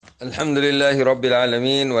الحمد لله رب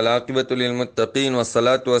العالمين والعاقبة للمتقين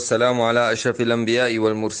والصلاة والسلام على أشرف الأنبياء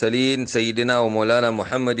والمرسلين سيدنا ومولانا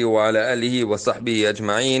محمد وعلى آله وصحبه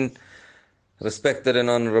أجمعين. Respected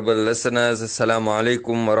and honorable listeners, Assalamu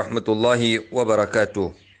alaikum wa rahmatullahi wa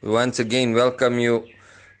barakatuh. We once again welcome you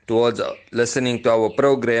towards listening to our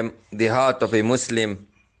program, The Heart of a Muslim,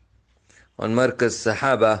 on Markaz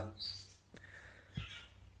Sahaba,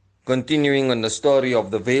 continuing on the story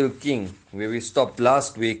of the Veiled King, where we stopped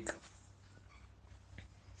last week.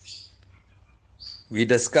 We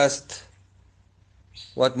discussed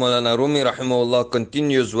what Moulana Rumi rahimahullah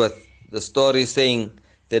continues with, the story saying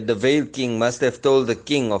that the Veiled King must have told the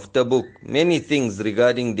king of Tabuk many things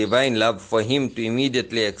regarding divine love for him to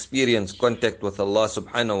immediately experience contact with Allah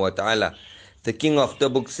subhanahu wa ta'ala. The king of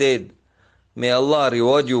Tabuk said, "May Allah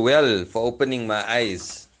reward you well for opening my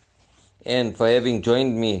eyes and for having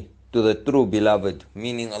joined me to the true beloved,"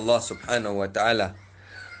 meaning Allah subhanahu wa ta'ala.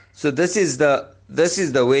 So this is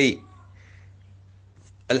the way,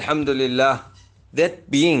 alhamdulillah, that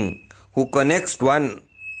being who connects one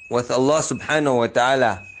with Allah subhanahu wa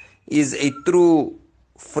ta'ala is a true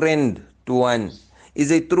friend to one,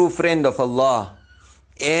 is a true friend of Allah.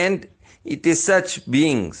 And it is such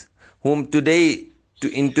beings whom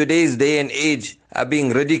in today's day and age are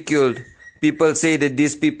being ridiculed. People say that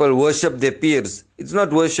these people worship their peers. It's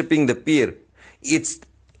not worshipping the peer. It's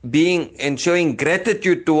being and showing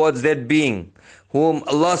gratitude towards that being whom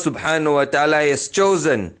Allah subhanahu wa ta'ala has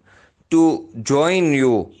chosen to join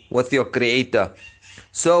you with your Creator.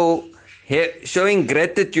 So, showing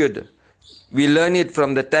gratitude, we learn it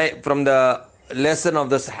from the lesson of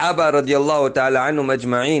the Sahaba radiallahu ta'ala anhum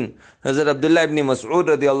ajma'een. Hazrat Abdullah ibn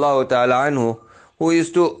Mas'ud radiallahu ta'ala anhu, who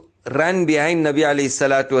used to run behind Nabi alayhi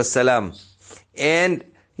salatu wassalam, and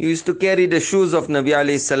he used to carry the shoes of Nabi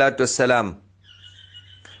alayhi salatu wassalam.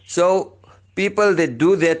 So, people that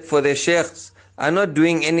do that for their sheikhs are not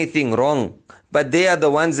doing anything wrong, but they are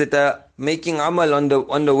the ones that are making amal on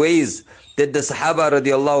the ways that the Sahaba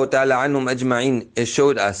radiallahu ta'ala anhum ajma'in has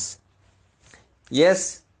showed us.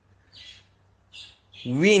 Yes,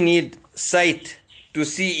 we need sight to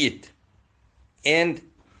see it, and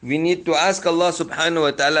we need to ask Allah subhanahu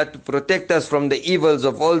wa ta'ala to protect us from the evils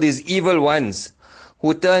of all these evil ones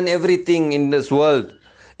who turn everything in this world,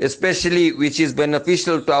 especially which is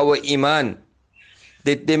beneficial to our iman,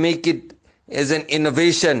 that they make it as an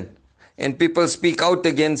innovation and people speak out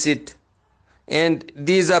against it. And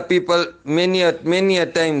these are people, many a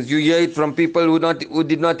times you hear it from people who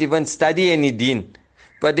did not even study any deen,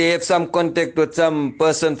 but they have some contact with some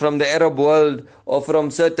person from the Arab world or from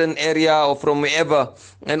certain area or from wherever,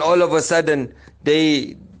 and all of a sudden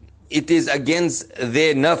it is against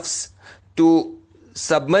their nafs to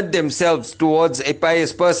submit themselves towards a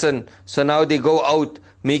pious person. So now they go out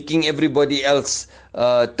making everybody else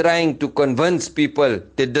trying to convince people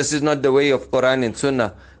that this is not the way of Quran and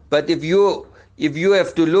Sunnah. But if you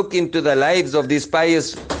have to look into the lives of these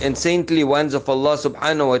pious and saintly ones of Allah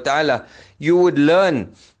subhanahu wa ta'ala, you would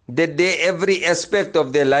learn that every aspect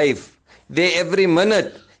of their life, their every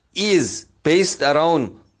minute is based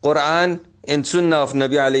around Quran and Sunnah of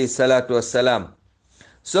Nabi alayhi salatu wassalam.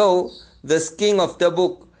 So, this king of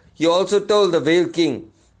Tabuk, he also told the Veiled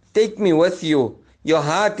King, "Take me with you. Your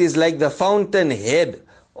heart is like the fountain head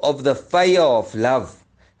of the fire of love.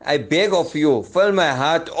 I beg of you, fill my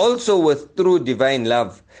heart also with true divine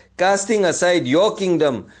love. Casting aside your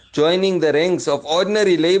kingdom, joining the ranks of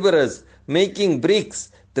ordinary laborers, making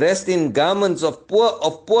bricks, dressed in garments of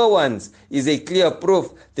poor ones, is a clear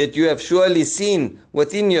proof that you have surely seen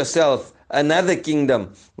within yourself another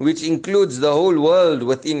kingdom, which includes the whole world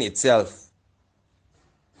within itself."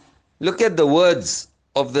 Look at the words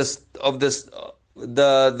of the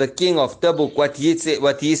king of Tabuk, what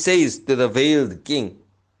he says to the Veiled King.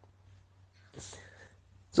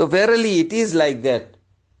 So verily it is like that.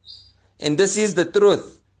 And this is the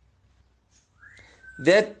truth.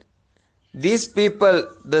 That these people,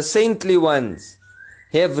 the saintly ones,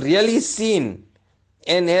 have really seen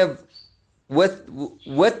and have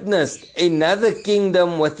witnessed another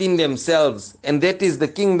kingdom within themselves. And that is the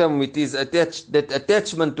kingdom which is attached, that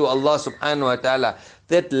attachment to Allah subhanahu wa ta'ala,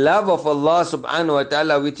 that love of Allah subhanahu wa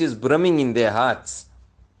ta'ala which is brimming in their hearts.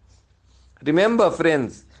 Remember,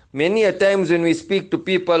 friends, many a times when we speak to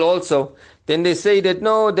people also, then they say that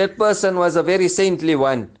no, that person was a very saintly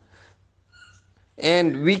one.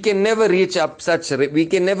 And we can never reach such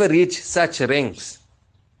ranks.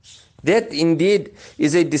 That indeed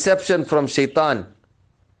is a deception from shaitan.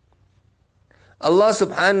 Allah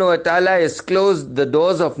subhanahu wa ta'ala has closed the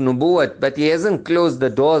doors of nubuwwat, but He hasn't closed the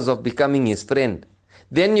doors of becoming His friend.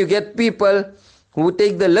 Then you get people who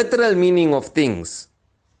take the literal meaning of things.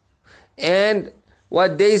 And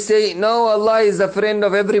what they say, no, Allah is a friend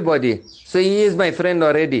of everybody. So He is my friend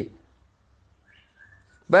already.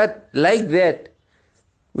 But like that,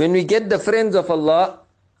 when we get the friends of Allah,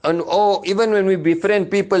 and even when we befriend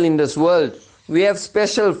people in this world, we have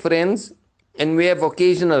special friends and we have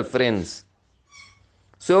occasional friends.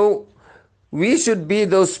 So we should be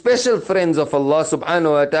those special friends of Allah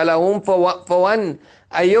subhanahu wa ta'ala, whom for one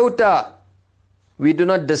iota we do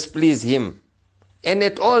not displease Him. And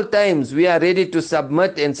at all times we are ready to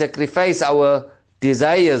submit and sacrifice our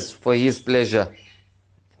desires for His pleasure.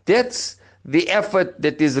 That's the effort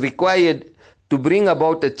that is required to bring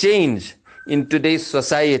about a change in today's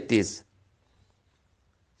societies.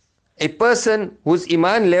 A person whose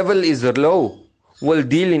iman level is low will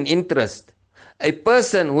deal in interest. A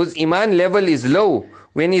person whose iman level is low,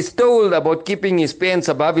 when he's told about keeping his pants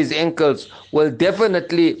above his ankles, will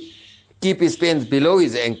definitely keep his pants below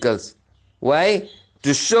his ankles. Why?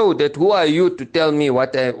 To show that who are you to tell me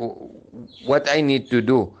what I need to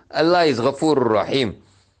do. Allah is Ghafurur Rahim.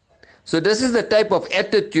 So this is the type of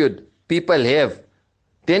attitude people have.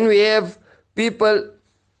 Then we have people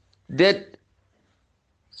that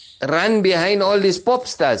run behind all these pop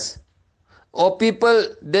stars, or people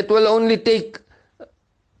that will only take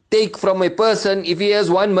from a person if he has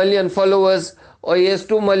 1 million followers, or he has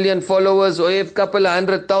 2 million followers, or he has a couple of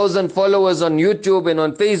 100,000 followers on YouTube and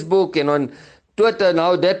on Facebook and on Twitter.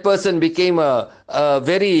 Now that person became a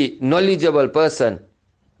very knowledgeable person.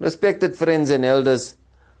 Respected friends and elders,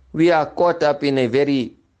 we are caught up in a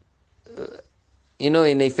very, in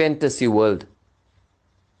a fantasy world.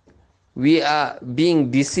 We are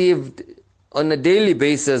being deceived on a daily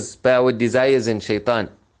basis by our desires and shaitan.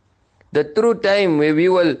 The true time where we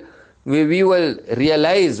will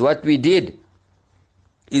realize what we did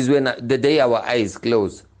is when the day our eyes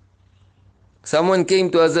close. Someone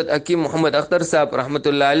came to Hazrat Hakim Muhammad Akhtar Sahib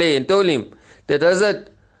Rahmatullah Alayhi and told him that, Hazrat,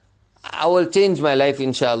 I will change my life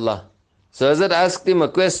inshallah. So Hazrat asked him a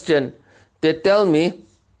question, that tell me,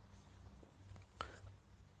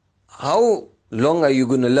 how long are you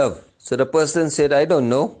going to live? So the person said, I don't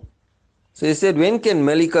know. So he said, when can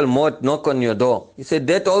Malik al-Maut knock on your door? He said,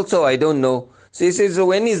 that also I don't know. So he said, so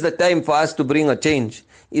when is the time for us to bring a change?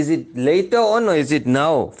 Is it later on or is it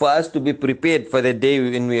now for us to be prepared for the day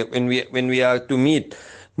when we are to meet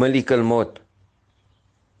Malik al-Maut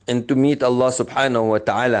and to meet Allah subhanahu wa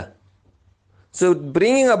ta'ala? So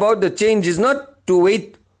bringing about the change is not to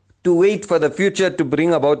wait for the future to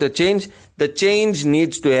bring about a change. The change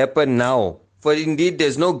needs to happen now. For indeed,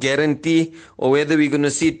 there's no guarantee or whether we're going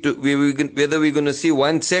to see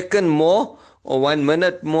 1 second more or 1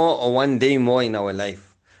 minute more or 1 day more in our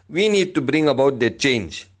life. We need to bring about that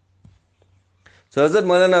change. So Hazrat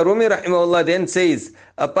Moulana Rumi rahimahullah then says,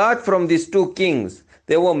 apart from these 2 kings,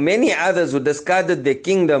 there were many others who discarded their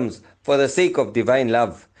kingdoms for the sake of divine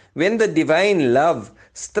love. When the divine love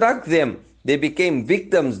struck them, they became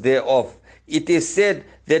victims thereof. It is said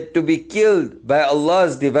that to be killed by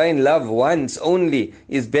Allah's divine love once only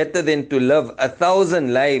is better than to live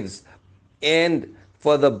 1,000 lives, and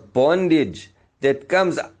for the bondage that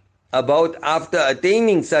comes about after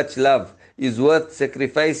attaining such love is worth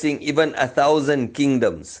sacrificing even 1,000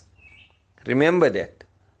 kingdoms. Remember that.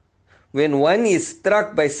 When one is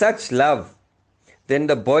struck by such love, then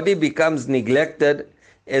the body becomes neglected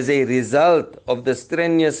as a result of the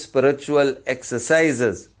strenuous spiritual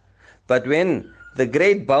exercises. But when the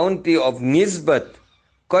great bounty of nisbat,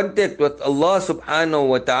 contact with Allah subhanahu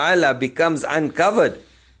wa ta'ala, becomes uncovered,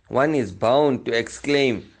 one is bound to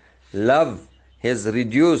exclaim, love has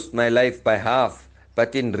reduced my life by half,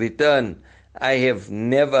 but in return I have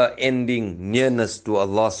never-ending nearness to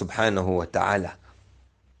Allah subhanahu wa ta'ala.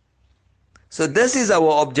 So this is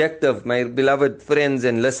our objective, my beloved friends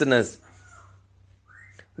and listeners.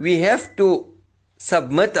 We have to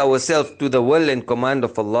submit ourselves to the will and command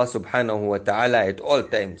of Allah subhanahu wa ta'ala at all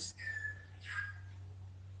times.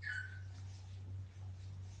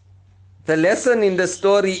 The lesson in the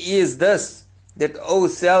story is this, that, O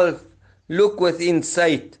self, look within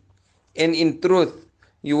sight, and in truth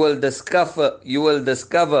you will discover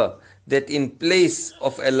that in place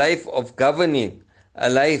of a life of governing, a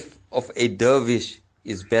life of a dervish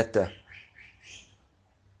is better.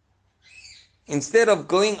 Instead of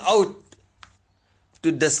going out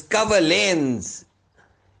to discover lands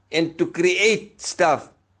and to create stuff,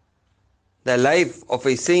 the life of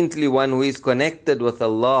a saintly one who is connected with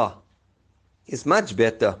Allah is much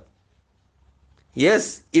better.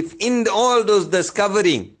 Yes, if in all those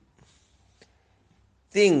discovering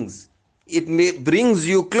things, it brings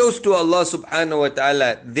you close to Allah subhanahu wa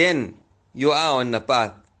ta'ala, then you are on the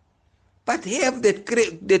path. But have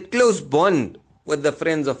that close bond with the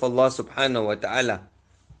friends of Allah subhanahu wa ta'ala.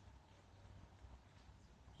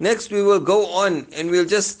 Next we will go on and we'll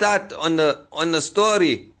just start on the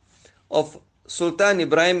story of Sultan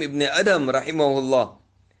Ibrahim ibn Adam rahimahullah.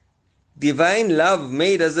 Divine love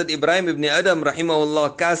made Hazrat Ibrahim ibn Adam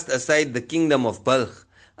rahimahullah cast aside the kingdom of Balkh,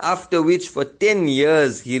 after which for 10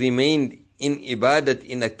 years he remained in ibadat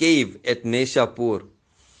in a cave at Neshapur.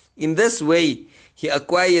 In this way he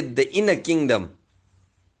acquired the inner kingdom.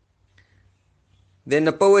 Then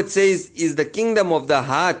the poet says, is the kingdom of the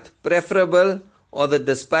heart preferable or the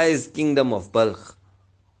despised kingdom of Balkh?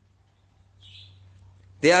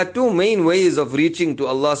 There are two main ways of reaching to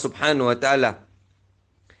Allah subhanahu wa ta'ala.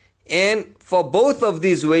 And for both of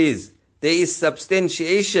these ways, there is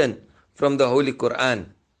substantiation from the Holy Quran.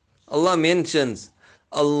 Allah mentions,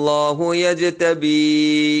 Allahu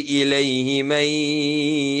yajtabi ilayhi man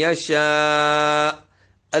yasha.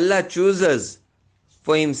 Allah chooses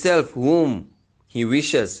for Himself whom He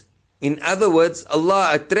wishes. In other words,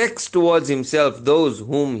 Allah attracts towards Himself those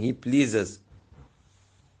whom He pleases.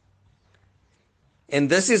 And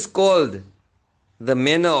this is called the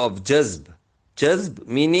manner of jazb. Jazb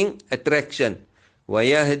meaning attraction.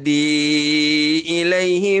 وَيَهْدِي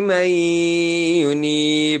إِلَيْهِ مَن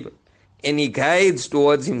يُنِيبُ. And He guides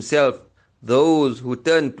towards Himself those who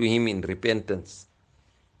turn to Him in repentance.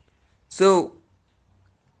 So,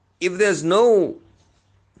 if there's no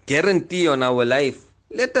guarantee on our life,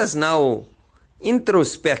 let us now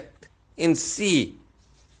introspect and see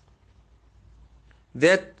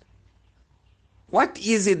that what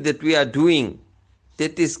is it that we are doing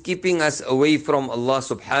that is keeping us away from Allah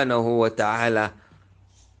subhanahu wa ta'ala.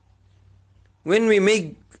 When we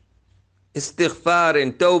make istighfar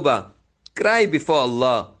and tawbah, cry before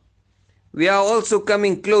Allah, we are also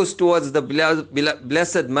coming close towards the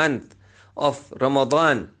blessed month of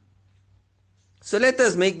Ramadan. So let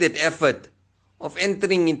us make that effort of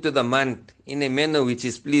entering into the month in a manner which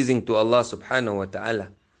is pleasing to Allah subhanahu wa ta'ala.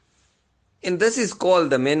 And this is called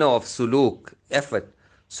the manner of suluk, effort.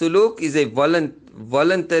 Suluk is a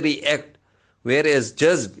voluntary act, whereas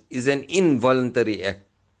jazb is an involuntary act.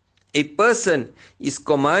 A person is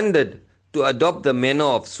commanded to adopt the manner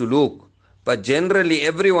of suluk, but generally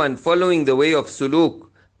everyone following the way of suluk,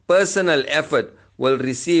 personal effort, will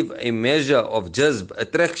receive a measure of jazb,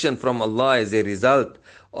 attraction from Allah as a result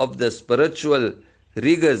of the spiritual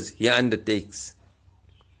rigors he undertakes.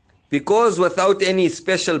 Because without any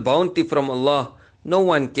special bounty from Allah, no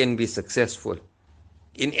one can be successful.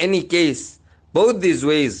 In any case, both these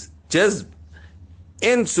ways, jazb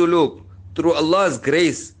and suluk, through Allah's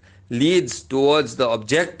grace, leads towards the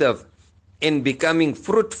objective in becoming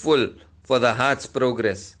fruitful for the heart's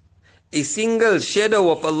progress. A single shadow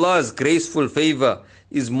of Allah's graceful favor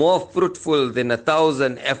is more fruitful than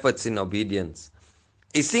 1,000 efforts in obedience.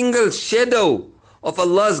 A single shadow of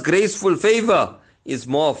Allah's graceful favor is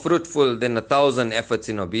more fruitful than 1,000 efforts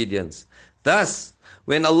in obedience. Thus,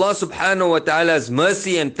 when Allah subhanahu wa ta'ala's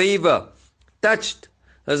mercy and favor touched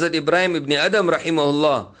Hazrat Ibrahim ibn Adam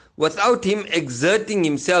rahimahullah, without him exerting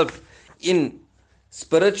himself in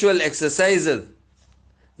spiritual exercises,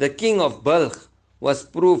 the king of Balkh was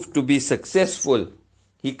proved to be successful.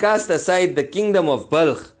 He cast aside the kingdom of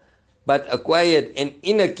Balkh, but acquired an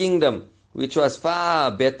inner kingdom which was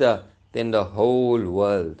far better than the whole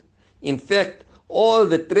world. In fact, all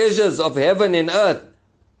the treasures of heaven and earth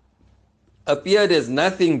appeared as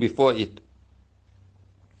nothing before it.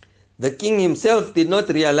 The king himself did not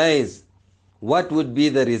realize what would be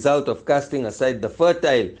the result of casting aside the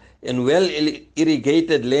fertile and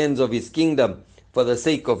well-irrigated lands of his kingdom for the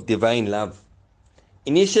sake of divine love.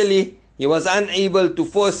 Initially, he was unable to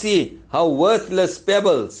foresee how worthless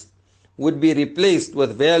pebbles would be replaced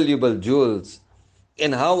with valuable jewels,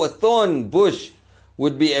 and how a thorn bush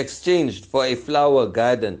would be exchanged for a flower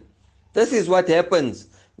garden. This is what happens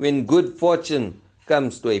when good fortune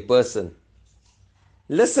comes to a person.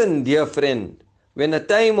 Listen, dear friend, when a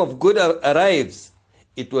time of good arrives,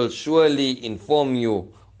 it will surely inform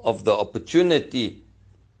you of the opportunity,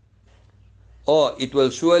 or it will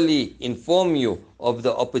surely inform you of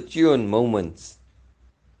the opportune moments.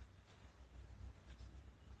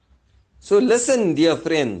 So listen, dear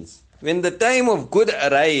friends, when the time of good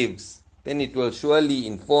arrives, then it will surely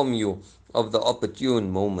inform you of the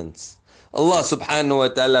opportune moments. Allah subhanahu wa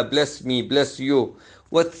ta'ala bless me, bless you,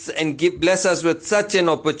 bless us with such an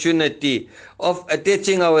opportunity of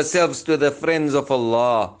attaching ourselves to the friends of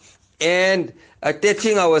Allah and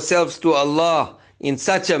attaching ourselves to Allah in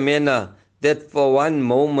such a manner that for one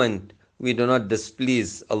moment we do not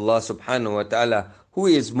displease Allah subhanahu wa ta'ala, who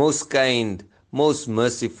is most kind, most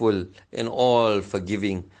merciful, and all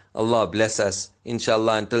forgiving. Allah bless us.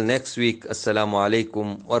 Inshallah, until next week. Assalamu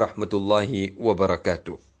alaikum wa rahmatullahi wa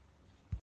barakatuh.